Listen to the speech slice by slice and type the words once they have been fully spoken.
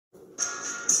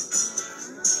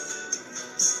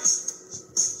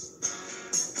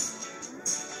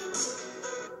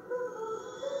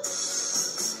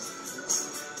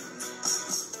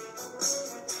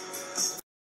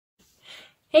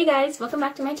Hey guys, welcome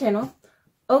back to my channel.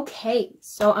 Okay,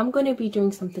 so I'm going to be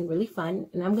doing something really fun,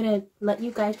 and I'm going to let you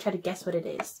guys try to guess what it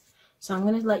is. So I'm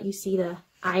going to let you see the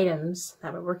items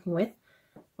that we're working with.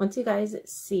 Once you guys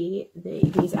see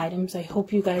these items, I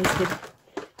hope you guys could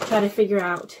try to figure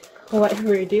out what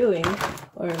we're doing,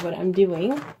 or what I'm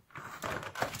doing.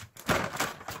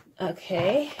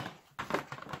 Okay.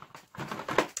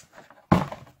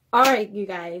 Alright, you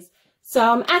guys. So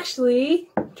I'm actually,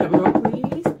 drum roll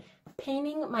please,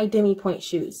 painting my Demi Pointe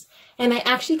shoes. And I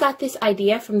actually got this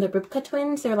idea from the Ribka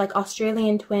twins. They're like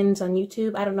Australian twins on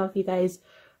YouTube. I don't know if you guys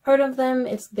heard of them.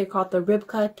 They're called the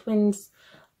Ribka twins.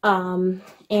 And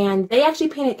they actually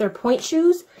painted their Pointe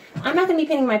shoes. I'm not going to be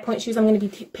painting my Pointe shoes. I'm going to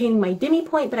be painting my Demi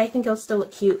Pointe, but I think it'll still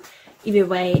look cute either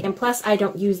way. And plus, I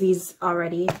don't use these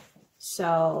already.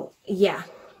 So, yeah.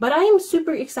 But I am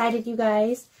super excited, you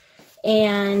guys.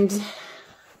 And,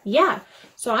 yeah.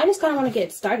 So, I just kind of want to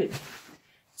get started.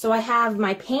 So, I have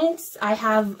my paints. I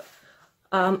have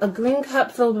a green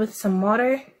cup filled with some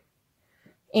water.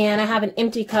 And I have an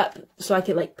empty cup so I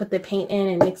could, like, put the paint in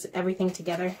and mix everything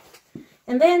together.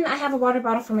 And then I have a water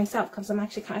bottle for myself because I'm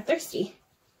actually kind of thirsty.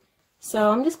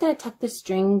 So I'm just going to tuck the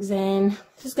strings in.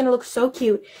 This is going to look so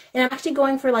cute. And I'm actually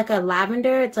going for like a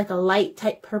lavender. It's like a light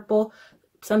type purple.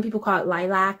 Some people call it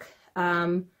lilac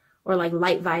or like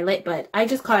light violet. But I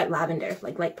just call it lavender,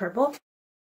 like light purple.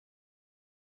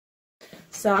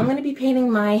 So I'm going to be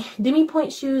painting my Demi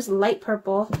Pointe shoes light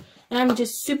purple. And I'm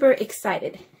just super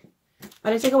excited.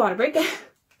 About to take a water break.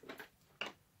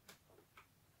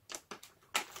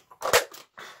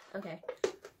 Okay.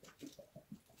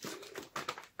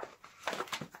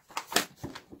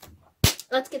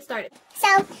 Let's get started. So,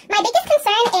 my biggest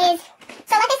concern is,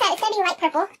 so like I said, it's going to be light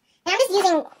purple. And I'm just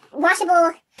using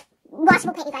washable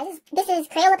paint, you guys. This is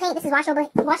Crayola paint, this is washable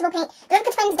paint. The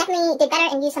Ribka twins definitely did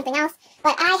better and used something else,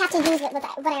 but I have to use what I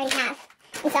already have.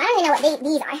 And so I don't even know what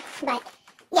these are, but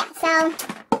yeah, so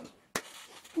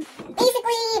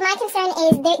basically my concern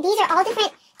is these are all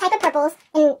different type of purples,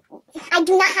 and I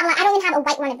don't even have a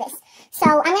white one of this. So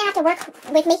I'm going to have to work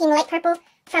with making light purple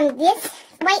from this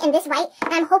white and this white,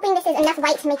 and I'm hoping this is enough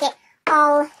white to make it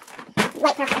all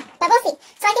light purple. But we'll see.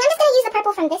 So I think I'm just going to use the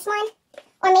purple from this one,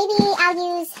 or maybe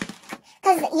I'll use,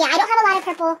 because yeah, I don't have a lot of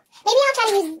purple. Maybe I'll try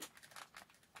to use,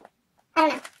 I don't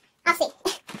know. I'll see.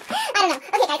 I don't know.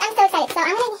 Okay guys, I'm so excited. So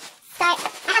I'm going to start.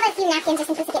 I have a few napkins just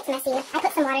in case it gets messy. I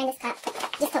put some water in this cup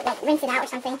just to like rinse it out or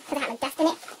something because I have like dust in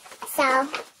it. So, oh,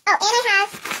 and I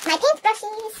have my paint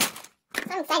brushes.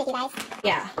 I'm excited, you guys.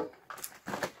 Yeah.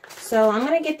 So I'm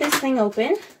going to get this thing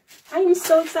open. I am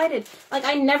so excited. Like,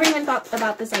 I never even thought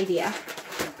about this idea.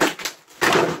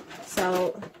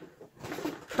 So,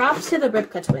 props to the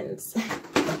Ribka twins.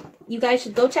 You guys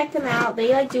should go check them out.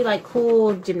 They, like, do, like,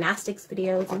 cool gymnastics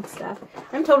videos and stuff.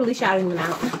 I'm totally shouting them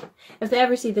out. If they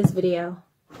ever see this video,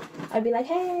 I'd be like,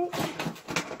 hey.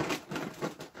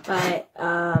 But,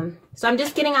 so I'm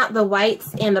just getting out the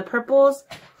whites and the purples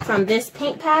from this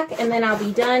paint pack, and then I'll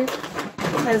be done,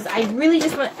 because I really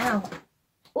just want, ow.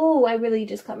 Ooh, I really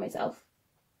just cut myself.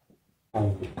 Ooh,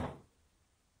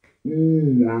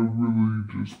 I really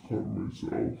just cut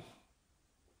myself.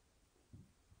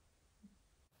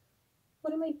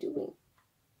 What am I doing?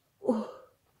 Ooh.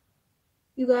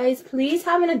 You guys, please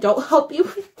have an adult help you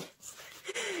with this.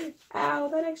 Ow,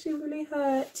 that actually really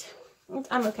hurt.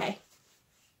 I'm okay.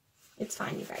 It's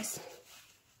fine, you guys.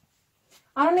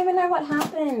 I don't even know what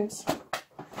happened.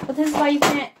 But this is why you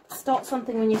can't start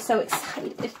something when you're so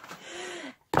excited.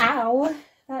 Ow.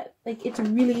 That, like, it's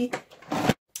really...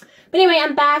 But anyway,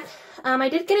 I'm back. I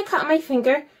did get a cut on my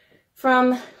finger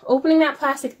from opening that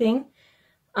plastic thing.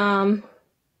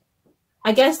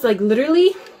 I guess, like,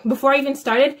 literally, before I even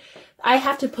started, I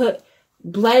have to put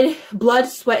blood,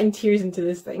 sweat, and tears into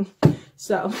this thing.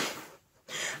 So...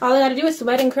 all I gotta do is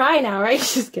sweat and cry now, right?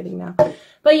 Just kidding now.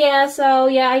 But yeah, so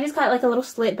yeah, I just got like a little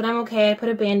slit, but I'm okay. I put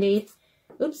a band-aid,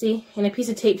 oopsie, and a piece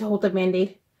of tape to hold the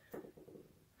band-aid.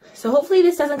 So hopefully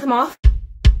this doesn't come off.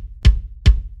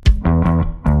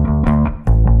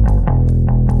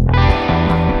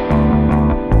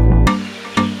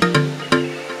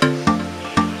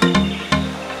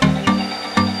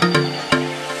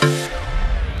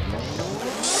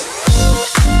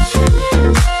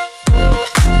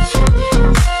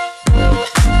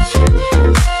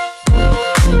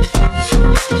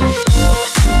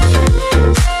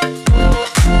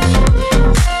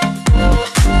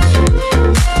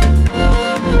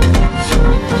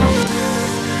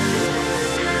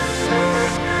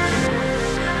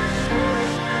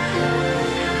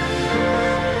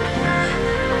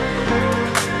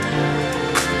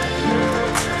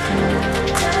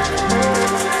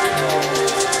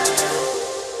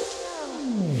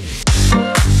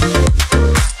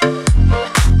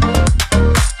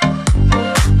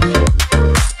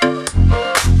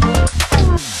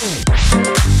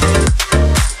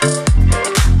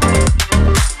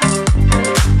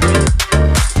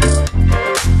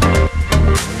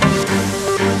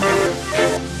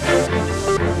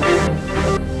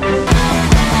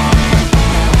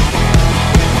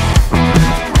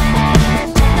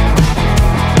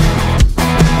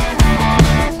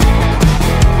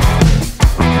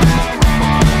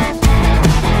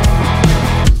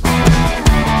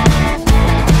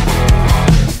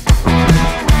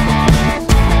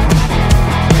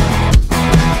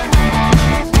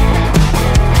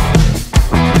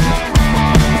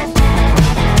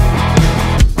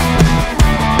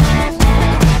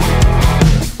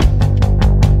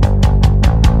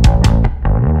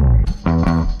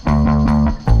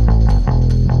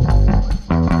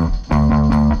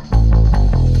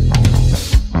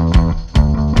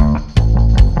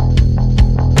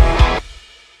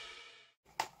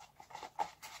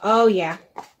 Oh yeah.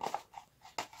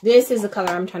 This is the color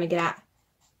I'm trying to get at.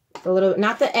 The little,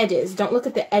 not the edges. Don't look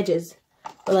at the edges.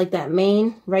 But like that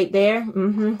main right there.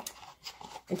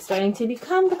 It's starting to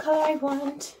become the color I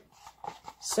want.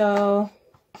 So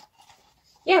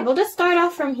yeah, we'll just start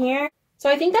off from here. So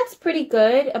I think that's pretty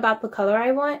good about the color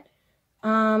I want.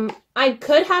 I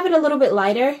could have it a little bit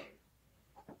lighter.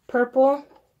 Purple.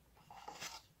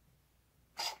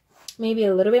 Maybe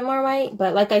a little bit more white.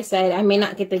 But like I said, I may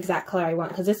not get the exact color I want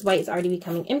because this white is already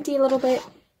becoming empty a little bit.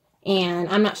 And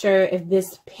I'm not sure if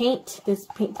this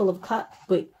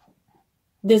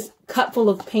cup full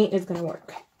of paint is going to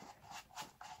work.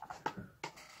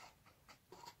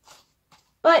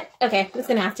 But, okay, it's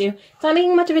going to have to. It's not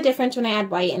making much of a difference when I add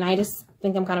white, and I just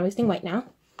think I'm kind of wasting white now.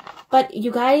 But,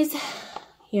 you guys,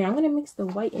 here, I'm going to mix the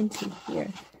white into here.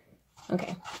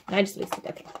 Okay, I just wasted,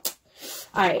 okay.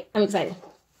 Alright, I'm excited.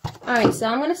 Alright, so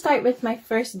I'm going to start with my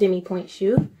first Demi Pointe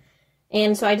shoe.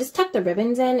 And so I just tucked the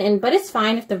ribbons in, but it's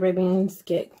fine if the ribbons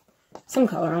get some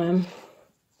color on them.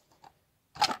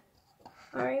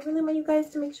 Alright, I really want you guys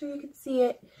to make sure you can see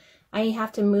it. I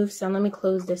have to move some. Let me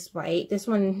close this white. This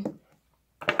one...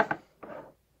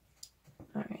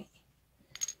 Alright.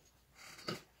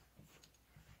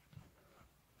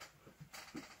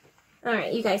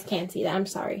 Alright, you guys can't see that. I'm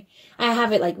sorry. I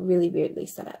have it like really weirdly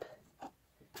set up.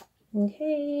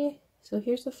 Okay, so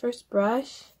here's the first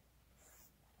brush.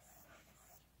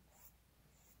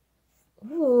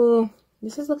 Ooh,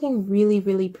 this is looking really,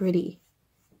 really pretty.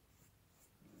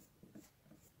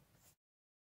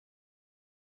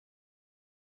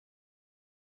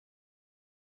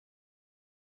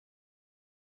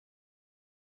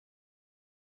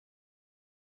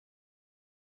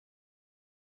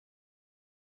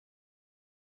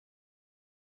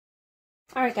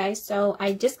 Alright guys, so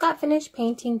I just got finished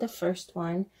painting the first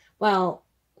one. Well,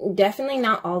 definitely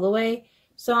not all the way.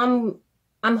 So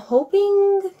I'm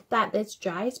hoping that this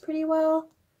dries pretty well.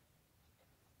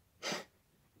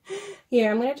 Here,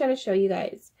 I'm going to try to show you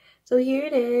guys. So here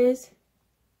it is.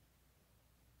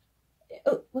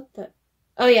 Oh, what the?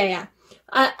 Oh, yeah.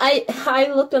 I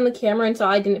looked on the camera and saw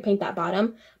I didn't paint that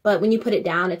bottom. But when you put it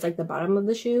down, it's like the bottom of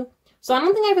the shoe. So I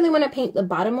don't think I really want to paint the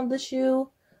bottom of the shoe.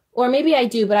 Or maybe I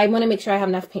do, but I want to make sure I have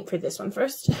enough paint for this one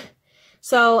first.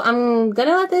 So I'm going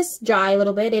to let this dry a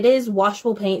little bit. It is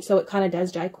washable paint, so it kind of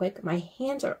does dry quick. My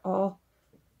hands are all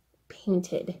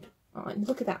painted on.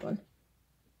 Look at that one.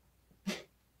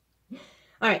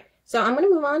 Alright, so I'm going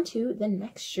to move on to the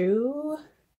next shoe.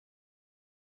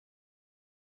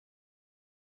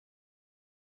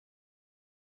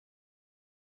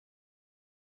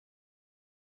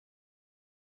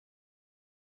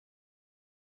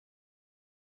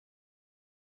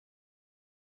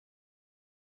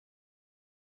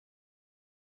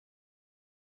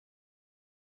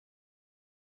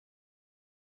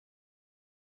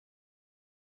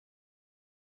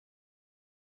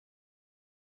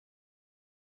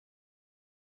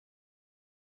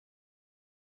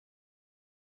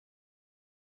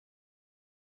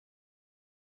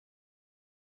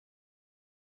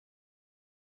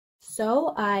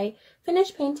 So I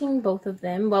finished painting both of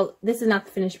them. Well, this is not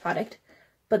the finished product,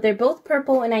 but they're both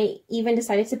purple, and I even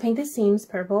decided to paint the seams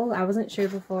purple. I wasn't sure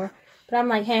before, but I'm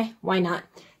like, hey, why not?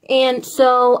 And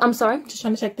so, I'm sorry, just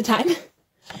trying to check the time.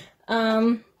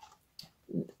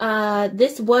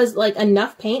 This was like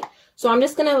enough paint, so I'm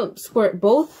just gonna squirt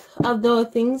both of the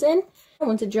things in.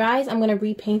 Once it dries, I'm gonna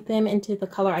repaint them into the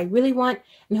color I really want,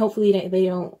 and hopefully they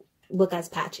don't look as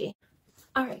patchy.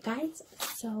 Alright guys,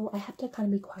 so I have to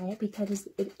kind of be quiet because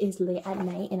it is late at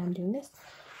night and I'm doing this.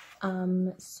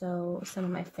 So some of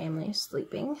my family is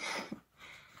sleeping.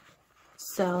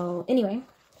 So anyway,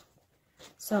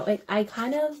 so I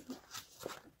kind of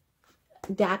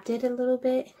dapped it a little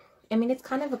bit. I mean, it's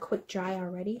kind of a quick dry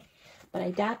already, but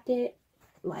I dapped it,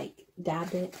 like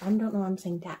dabbed it. I don't know why I'm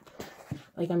saying dap,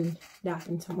 like I'm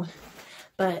dapping someone.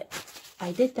 But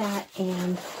I did that,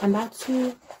 and I'm about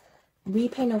to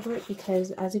repaint over it because,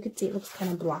 as you can see, it looks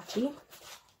kind of blotchy.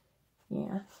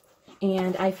 Yeah,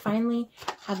 and I finally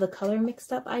have the color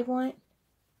mixed up I want.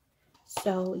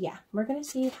 So yeah, we're gonna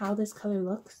see how this color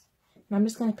looks, and I'm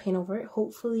just gonna paint over it.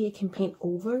 Hopefully it can paint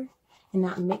over and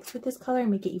not mix with this color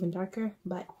and make it even darker,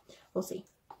 but we'll see.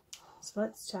 So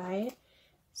let's try it.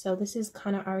 So this is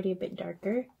kind of already a bit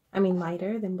darker, I mean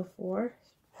lighter than before.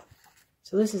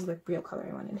 So this is the real color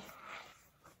I wanted.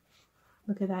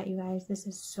 Look at that, you guys. This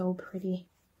is so pretty.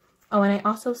 Oh, and I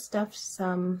also stuffed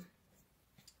some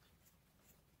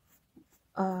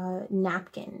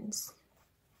napkins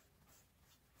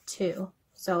too,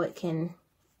 so it can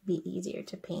be easier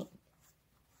to paint.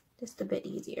 Just a bit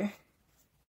easier.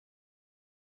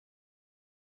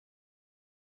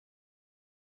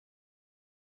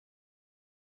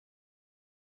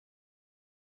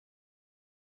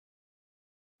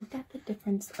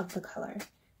 difference of the color.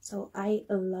 So I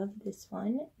love this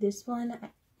one. This one,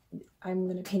 I'm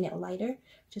going to paint it lighter,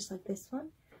 just like this one.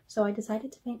 So I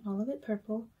decided to paint all of it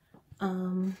purple. I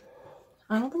don't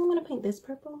think I'm going to paint this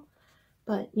purple,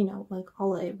 but, you know, like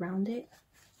all around it,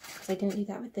 because I didn't do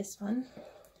that with this one.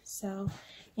 So,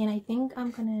 and I think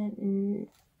I'm going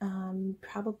to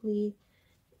probably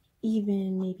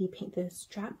even maybe paint the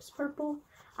straps purple.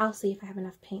 I'll see if I have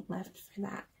enough paint left for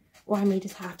that, or I may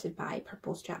just have to buy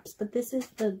purple straps. But this is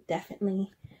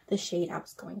definitely the shade I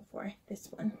was going for, this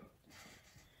one.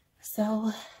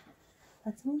 So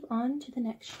let's move on to the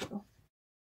next shoe.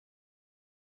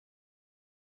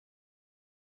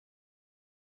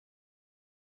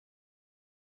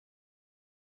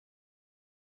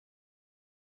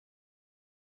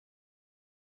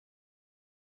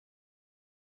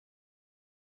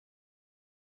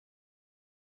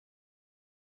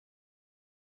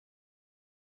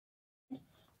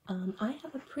 I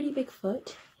have a pretty big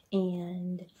foot,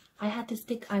 and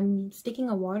I'm sticking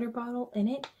a water bottle in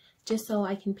it just so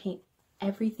I can paint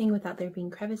everything without there being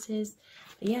crevices.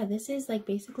 But yeah, this is like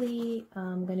basically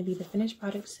going to be the finished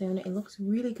product soon. It looks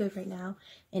really good right now,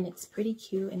 and it's pretty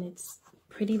cute, and it's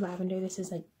pretty lavender. This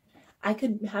is like, I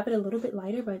could have it a little bit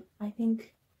lighter, but I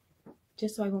think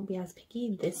just so I won't be as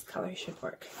picky, this color should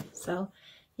work. So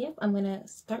yep, I'm gonna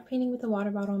start painting with the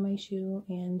water bottle on my shoe.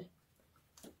 And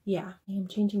yeah, I am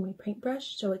changing my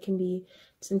paintbrush so it can be,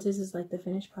 since this is like the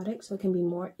finished product, so it can be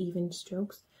more even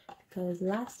strokes, because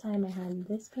last time I had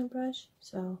this paintbrush.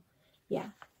 So yeah,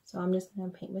 so I'm just gonna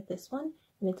paint with this one,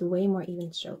 and it's way more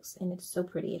even strokes, and it's so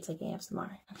pretty. It's like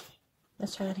ASMR. Okay,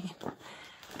 let's try that again. All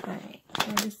right,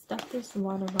 so I just stuck this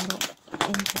water bottle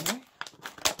in here,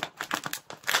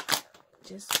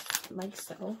 just like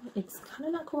so. It's kind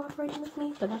of not cooperating with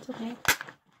me, but that's okay.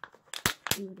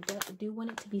 You do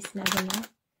want it to be snug enough.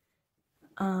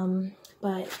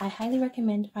 But I highly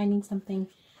recommend finding something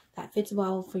that fits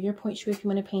well for your point shoe if you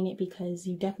want to paint it, because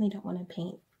you definitely don't want to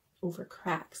paint over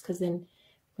cracks, because then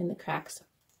when the cracks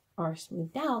are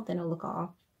smoothed out, then it'll look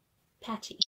all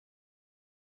patchy.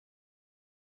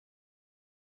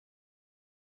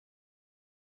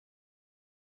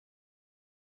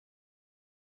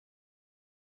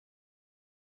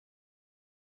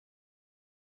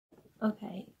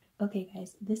 Okay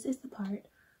guys, this is the part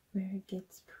where it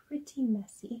gets pretty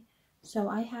messy. So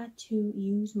I had to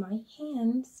use my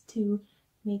hands to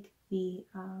make the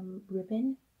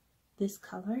ribbon this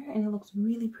color, and it looks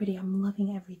really pretty. I'm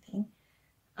loving everything.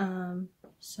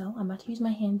 So I'm about to use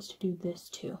my hands to do this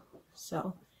too.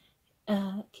 So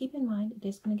keep in mind, it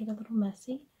is going to get a little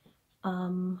messy.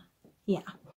 Yeah.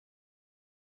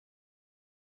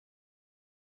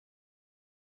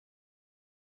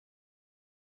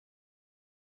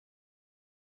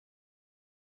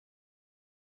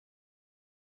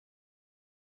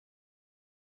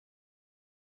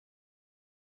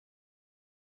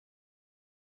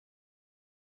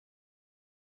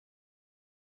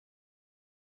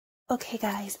 Okay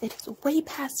guys, it is way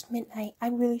past midnight. I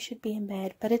really should be in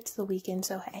bed, but it's the weekend,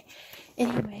 so hey.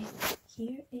 Anyway,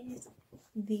 here is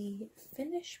the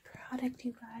finished product,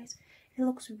 you guys. It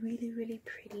looks really, really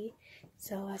pretty.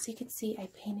 So as you can see, I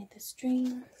painted the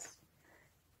strings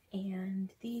and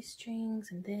these strings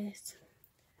and this.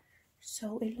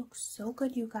 So it looks so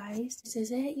good, you guys. This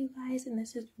is it, you guys, and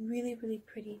this is really, really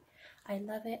pretty. I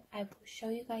love it. I will show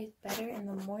you guys better in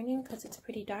the morning because it's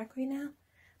pretty dark right now.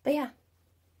 But yeah.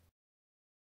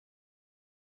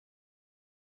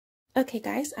 Okay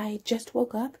guys, I just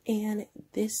woke up, and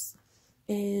this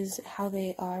is how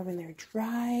they are when they're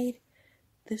dried.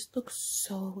 This looks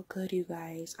so good, you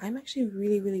guys. I'm actually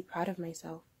really, really proud of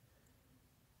myself.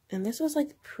 And this was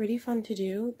like pretty fun to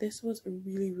do. This was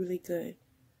really, really good.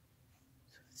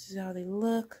 So this is how they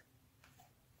look.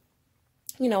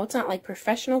 You know, it's not like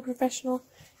professional,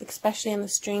 especially on the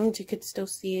strings. You could still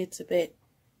see it's a bit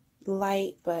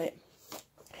light, but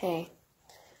hey,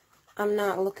 I'm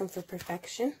not looking for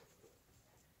perfection.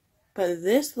 But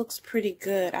this looks pretty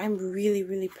good. I'm really,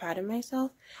 really proud of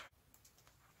myself.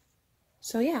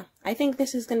 So yeah, I think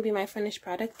this is going to be my finished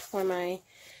product for my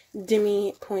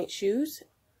Demi Pointe shoes.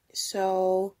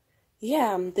 So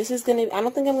yeah, this is going to, I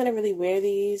don't think I'm going to really wear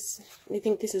these. I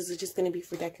think this is just going to be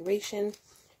for decoration,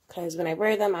 because when I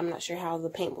wear them, I'm not sure how the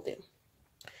paint will do.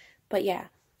 But yeah,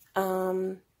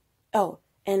 oh,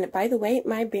 and by the way,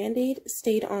 my Band-Aid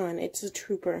stayed on. It's a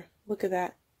trooper. Look at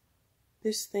that.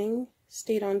 This thing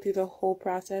stayed on through the whole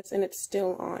process, and it's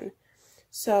still on.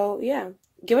 So yeah,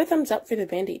 give a thumbs up for the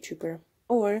Band-Aid trooper,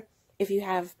 or if you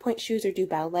have pointe shoes or do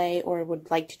ballet or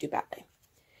would like to do ballet.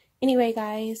 Anyway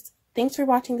guys, thanks for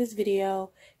watching this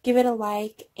video. Give it a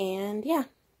like, and yeah,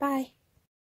 bye.